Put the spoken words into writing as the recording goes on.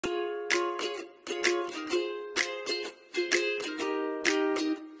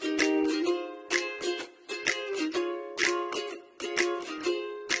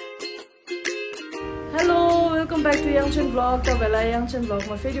Welcome back to याङचेन blog. तपाईहरुलाई याङचेन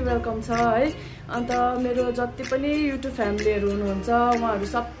ब्लगमा फेरि welcome छ है। अन्त मेरो जति पनि युट्युब फ्यामिलीहरु हुनुहुन्छ उहाँहरु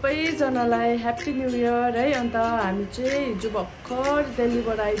सबैजनालाई ह्यापी न्यू इयर है। अन्त हामी चाहिँ हिजो भर्खर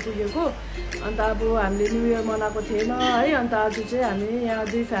दिल्लीबाट आइपुगेको। अन्त अब हामीले न्यू इयर मनाएको थिएन है। अन्त आज चाहिँ हामी यहाँ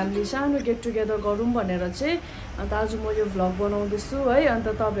दुई फ्यामिली सानो गेट टुगेदर गरौँ भनेर चाहिँ अन्त आज म यो भ्लग बनाउँदैछु है। अन्त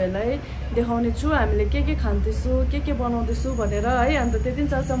तपाईहरुलाई देखाउने छु हामीले के खान्दैछु के बनाउँदैछु भनेर है। अन्त त्यति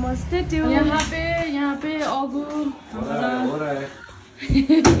चाहसम्म स्टे ट्युन। यहाँ पे अगु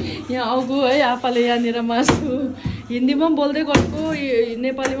यहाँ अगु है आपाले यहाँनिर मासु हिन्दीमा पनि बोल्दै गरेको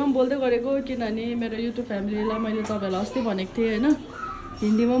नेपालीमा पनि बोल्दै गरेको किनभने मेरो युट्युब फ्यामिलीलाई मैले तपाईहरुलाई अस्ति भनेको थिएँ हैन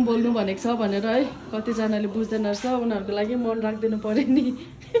हिन्दीमा पनि बोल्नु भनेको छ भनेर है। कतिजनाले बुझ्दैन रहेछ उनीहरुको लागि मन राख्दिनु पर्यो नि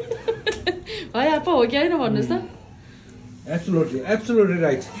है आपा हो कि हैन भन्नुस् त। Absolutely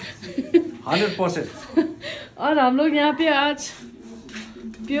right. 100%. और हम लोग यहाँ पे आज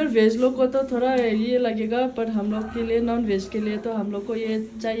प्योर वेज लोग को तो थोड़ा ये लगेगा पर हम लोग के लिए नॉन वेज के लिए तो हम लोग को ये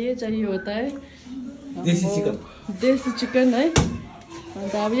चाहिए होता है देसी चिकन है।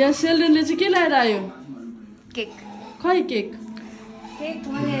 अन्त अब यहाँ सेल्डनले चाहिँ के ल्याएर आयो केक खै केक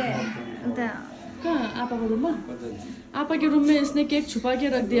मैले अन्त कहाँ आपाको रूममा आपा के रूम में इसने केक छुपा के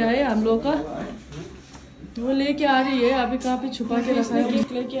रख दिया है हम लोग का। वो लेके आ रही है अभी कहाँ पे छुपा के रखा है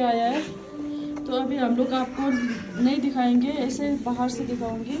केक लेके आया है। तो अभी हम लोग आपको नहीं दिखाएंगे ऐसे बाहर से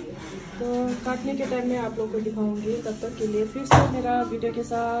दिखाऊंगी तो काटने के टाइम में आप लोग को दिखाऊंगी। तब तक के लिए फिर से मेरा वीडियो के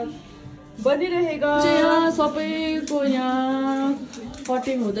साथ बनी रहेगा। यहाँ सबैको यहाँ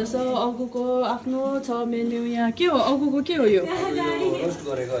कटिङ हुँदैछ। अगुको आफ्नो छ मेन्यु। यहाँ के हो अगुको के हो यो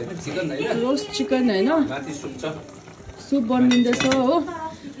रोस्ट चिकन हैन सुप बनिँदैछ हो।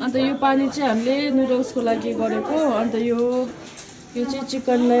 अन्त यो पानी चाहिँ हामीले नुडल्सको लागि गरेको। अन्त यो चाहिँ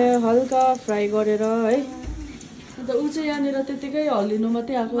चिकनलाई हल्का फ्राई गरेर है। अन्त ऊ चाहिँ यहाँनिर त्यतिकै हल्लिनु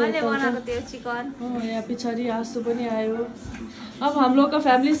मात्रै आएको यहाँ पछाडि आँसु पनि आयो। अब हम लोग का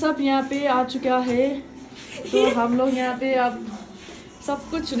फैमिली सब यहाँ पे आ चुका है तो हम लोग यहाँ पे अब सब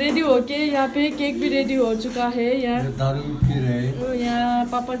कुछ रेडी हो के यहाँ पे केक भी रेडी हो चुका है। यहाँ दारू पी रहे यहाँ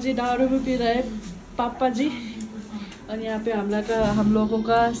पापा जी दारू भी पी रहे पापा जी। और यहाँ पे हम लोगों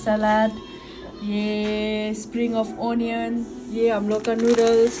का सलाद ये स्प्रिंग ऑफ ऑनियन ये हम लोग का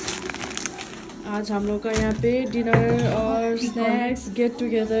नूडल्स। आज हम लोग का यहाँ पे डिनर और स्नैक्स गेट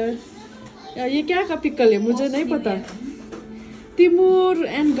टुगेदर। ये क्या का पिकल है मुझे नहीं पता तिमुर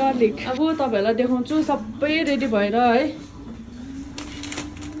एन्ड गार्लिक। अब तपाईहरुलाई देखाउँछु सबै रेडी भएर है।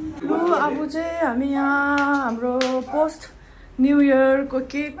 अब चाहिँ हामी यहाँ हाम्रो पोस्ट न्यू इयर को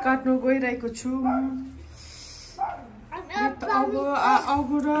केक काट्नु गइरहेको छु।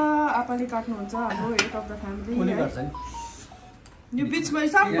 अगु र आपाले काट्नुहुन्छ हाम्रो हेड अफ द फ्यामिली। यो बिचमा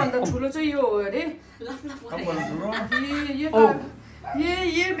सबभन्दा ठुलो चाहिँ यो हो अरे।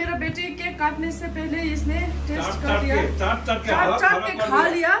 ये मेरा बेटी केक काटने से पहले इसने टेस्ट कर दिया चाट के खा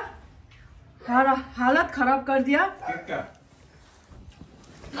लिया हालत खराब कर दिया।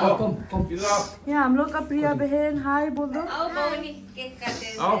 यहाँ हम लोग का प्रिया बहन हाय बोल दो।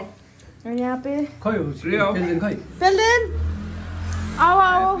 और यहाँ पे पेलिन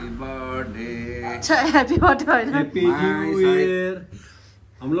आओ happy birthday happy new year.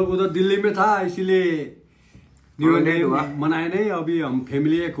 हम लोग उधर दिल्ली में था इसीलिए न्यू ईयर मनाए नहीं। अभी हम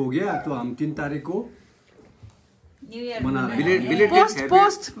फैमिली एक हो गया तो हम 3 तारीख को न्यू ईयर मना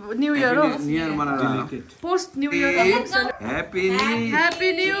पोस्ट न्यू ईयर हो मना रहा post new year happy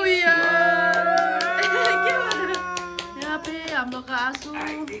new year. यहाँ पे हम लोग का आंसू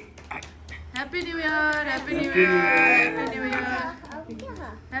happy new year happy new year happy new year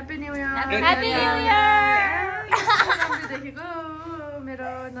happy new year happy new year. देखेको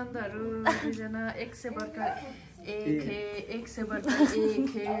मेरो नन्दहरू दुईजना एक से बढ़कर एक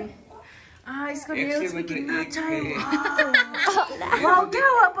है। इसका नेल्स भी कितना अच्छा है। वाओ क्या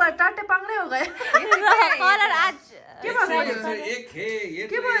हुआ पर टाटे पांगड़े हो गए कलर आज के भयो एक है ये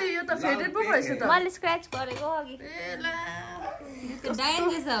के भयो यो त फेडेड पो भएछ त। मैले स्क्रैच गरेको अघि डायन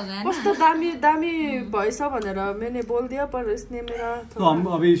जैसा होगा कस्तो दामी भएछ भनेर मैंने बोल दिया पर इसने मेरा तो हम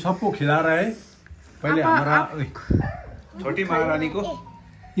अभी सबको खिला रहे हैं। पहले हमारा छोटी महारानी को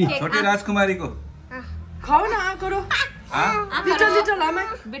छोटी राजकुमारी को खाओ ना आ करो लिटल आमा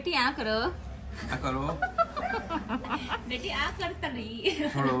बेटी आ करो बेटी आ कर तरी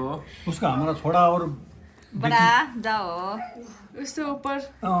छोड़ो उसका हमारा छोड़ा और बड़ा जाओ उससे ऊपर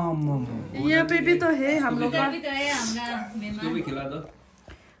यहाँ पे भी तो है हम लोग का भी तो है हमारा मेहमान भी खिला दो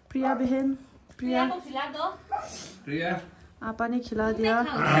प्रिया बहन प्रिया को खिला दो प्रिया आपा ने खिला दिया।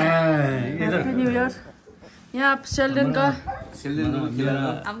 Happy new year. यहाँ शेल्डन का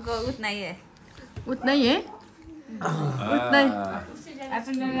हमको उतना ही है उतना ही है उतना ही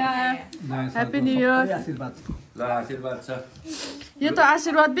Happy New Year. Happy New Year. आशीर्वाद ल आशीर्वाद छ यो त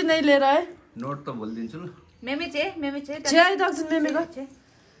आशीर्वाद भी नहीं ले रहा है नोट त भुलिदिन्छु ल Meme che. चिया दाक्छु मेमेको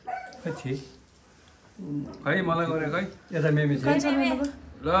खै छि खै मलाई गरे खै यता मेमी कहाँ चाहिँ छ मेमेको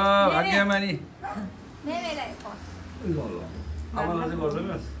ल भाग्यमानी Meme lai. ल ल आमालाई चाहिँ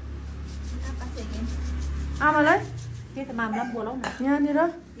गर्नुहोस् आमालाई के त मामला बोलाउ न यहाँनिर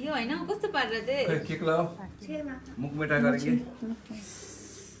यो हैन कस्तो पारेर चाहिँ खै केक लाओ मुख मिठा गरेकी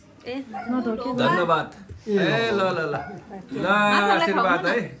ए धन्यवाद ए ल ल ल ल आशीर्वाद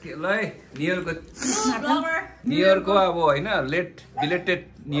है ल है नियरको अब होइन बिलेटेड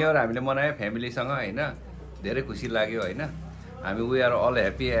नियर हामीले मनायो फ्यामिलीसँग होइन धेरै खुसी लाग्यो होइन हामी we are all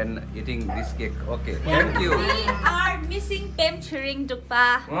happy and eating this cake okay thank you We are missing Pem Chiring Dukpa.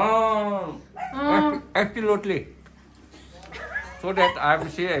 Absolutely so that I have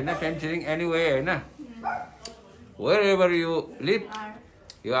C होइन टेम सिरिङ एनीवे होइन where ever you live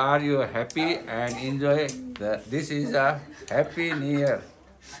you are happy and enjoy this is a happy new year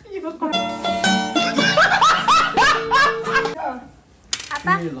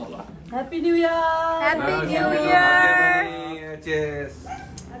Apa? Happy New Year. Happy New Year. cheers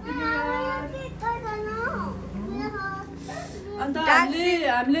अन्त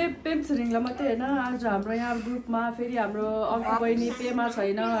हामीले पेम छिरिङलाई मात्रै होइन आज हाम्रो यहाँ ग्रुपमा फेरि हाम्रो अर्को बहिनी पेमा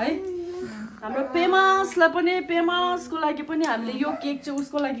छैन है हाम्रो पेमासलाई पनि पेमासको लागि पनि हामीले यो केक चाहिँ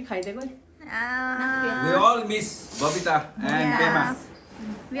उसको लागि खाइदिएको नि we all miss Babita and Pema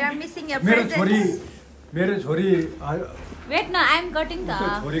We are missing your मेरो presence. छोरी Wait, no, I am cutting the.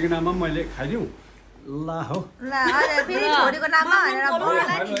 छोरीको नाममा मैले खाइदिउँ ला हो ल अरे फेरि छोरीको नाममा भनेर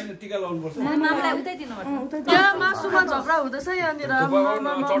बोलालाई नि होइन टिका लाउनुपर्छ मामलाई उतै दिनुपर्छ यहाँ मासुमा झगडा हुँदैछ यहाँनिर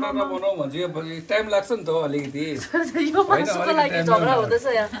चटना बनाऊ भन्छ यो टाइम लाग्छ नि त अलिकति यो मासुको लागि झगडा हुँदैछ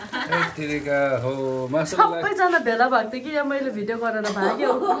यहाँ तिरेका हो मासुको लागि सबैजना भेला भएको थियो कि यहाँ मैले भिडियो गरेर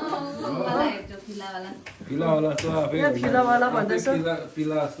भाग्यो पिला होला त यहाँ फिलावाला भन्दैछ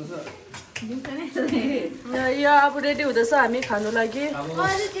पिला जस्तो छ यहाँ अब रेडी हुँदैछ हामी खानु लागि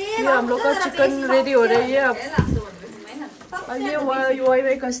ये हम लोग का चिकन रेडी हो रही है अब और ये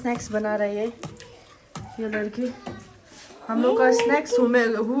वाई का स्नैक्स बना रही है ये लड़की हम लोग का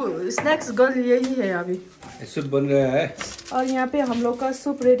स्नैक्स गर्ल यही है अभी सूप बन रहा है और यहाँ पे हम लोग का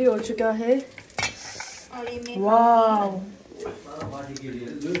सूप रेडी हो चुका है wow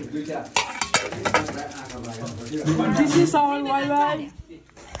this is our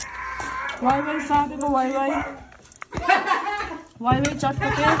Y साथीको Y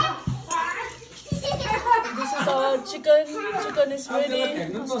चटपटे This is our chicken. Chicken is ready.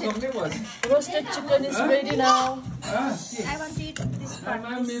 Roasted chicken is ready now. I want to eat this part.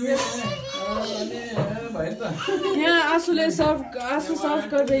 यहाँ आंसू सर्व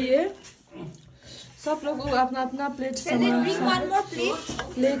कर रही है सब लोग अपना अपना plate Can they bring one more please?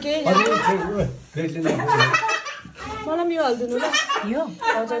 लेके मलाई यो हालिदिनु ल यो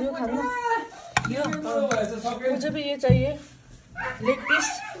हजुर यो खानु यो मुझे भी ये चाहिए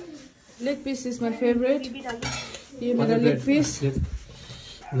leg piece is my favourite ये मेरा लेग पीस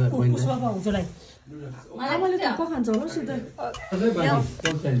आमाले थप्पा खान्छ हो सिधै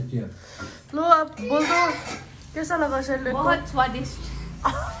लो अब बोल दो कैसा लगा शैलेट बहुत स्वादिष्ट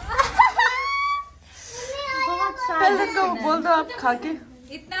पहले तो बोल दो आप खा के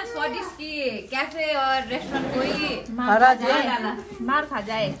इतना स्वादिष्ट कि कैफे और रेस्टोरेंट कोई हरा जाए मार खा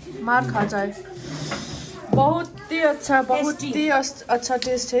जाए बहुत ही अच्छा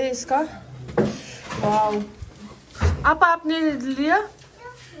टेस्ट है इसका वाव आपने लिया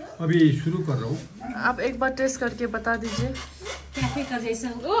अभी शुरू कर रहा हूँ आप एक बार टेस्ट करके बता दीजिए कैफे का जैसा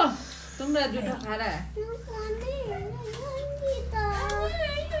ओ तुम जूठो खा रहा है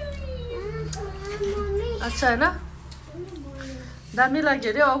अच्छा है ना दामी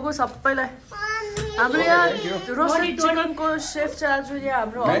लाग्यो अरे अगो सबैलाई हाम्रो यहाँ रोस्टेड चिकनको सेफ चाहिँ आज यहाँ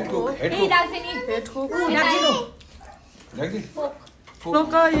हाम्रो हेडको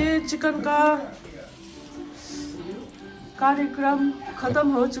का ये चिकन का कार्यक्रम खत्म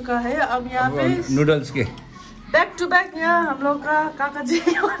हो चुका है अब यहाँ पे नूडल्स के बैक टू बैक यहाँ हम लोग का काका जी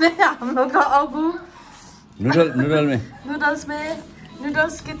हम लोग का अगू नूडल्स में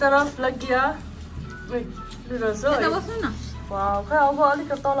नूडल्स की तरफ लग गया नूडल्स हो वाउ खै अब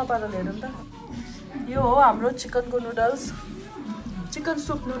अलिक तल पारेर हेरौँ त यो हो हाम्रो चिकनको नुडल्स चिकन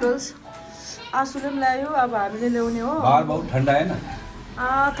सुप नुडल्स आँसुले पनि ल्यायो अब हामीले ल्याउने हो बाहर बहुत ठंडा है ना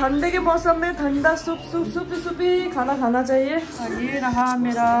ठंडे के मौसम में ठंडा सूपी खाना खाना चाहिए और ये रहा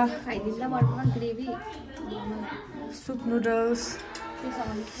मेरा सूप नूडल्स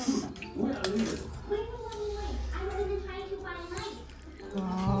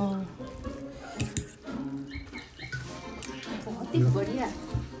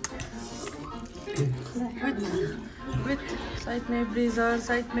विथ साइड में ब्रीजर,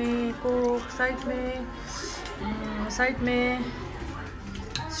 साइड में कोक, साइड में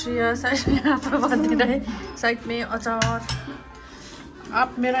श्रेया, साइड में आप रहे, साइड में अचार।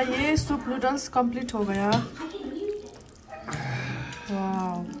 अब मेरा ये सूप नूडल्स कंप्लीट हो गया।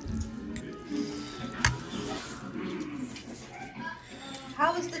 Wow,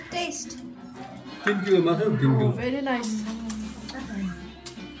 How is the taste? Thank you, madam. Thank you. very nice.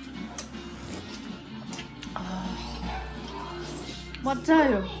 मजा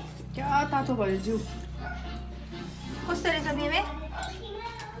आयो। क्या तातो भयो जिउ। कस्तो रहेछ बेबे?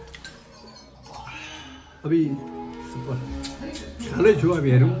 अभी सुपर खाँदै छु अब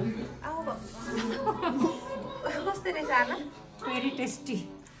हेरौँ। कस्तो रहेछ आमा? Very tasty.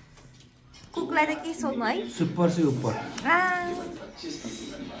 कुकलाई त के सोध्नु है? सुपर से ऊपर।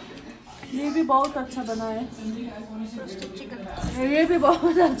 ये भी बहुत अच्छा बना है। ये भी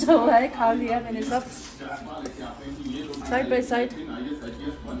बहुत अच्छा हुआ है, खा लिया मैंने सब side by side.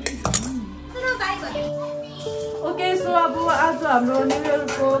 Okay, so अब आज हाम्रो new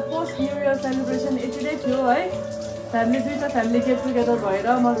इयरको post new year celebration यति नै थियो है। दुईटा फ्यामिली गेट टुगेदर भएर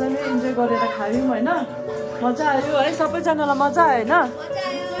मजाले इन्जोय गरेर खायौँ होइन। मजा आयो है, सबैजनालाई मजा आयो होइन?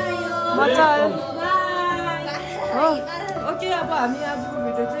 मजा आयो हो। ओके, अब हामी आजको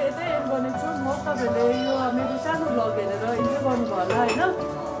भिडियो चाहिँ यतै एन्ड गर्नेछौँ। म तपाईँहरूले यो मेरो सानो भ्लग हेरेर इन्जोय गर्नुभयो होला होइन।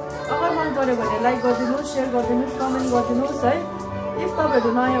 अगर मन पऱ्यो भने लाइक गरिदिनुहोस्, सेयर गरिदिनुहोस्, कमेन्ट गरिदिनुहोस् है। इफ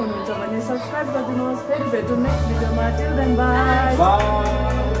तपाईँहरू नयाँ हुनुहुन्छ भने सब्सक्राइब गरिदिनुहोस्। फेरि भेटौँ नेक्स्ट भिडियोमा। Till then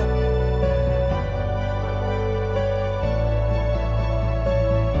by.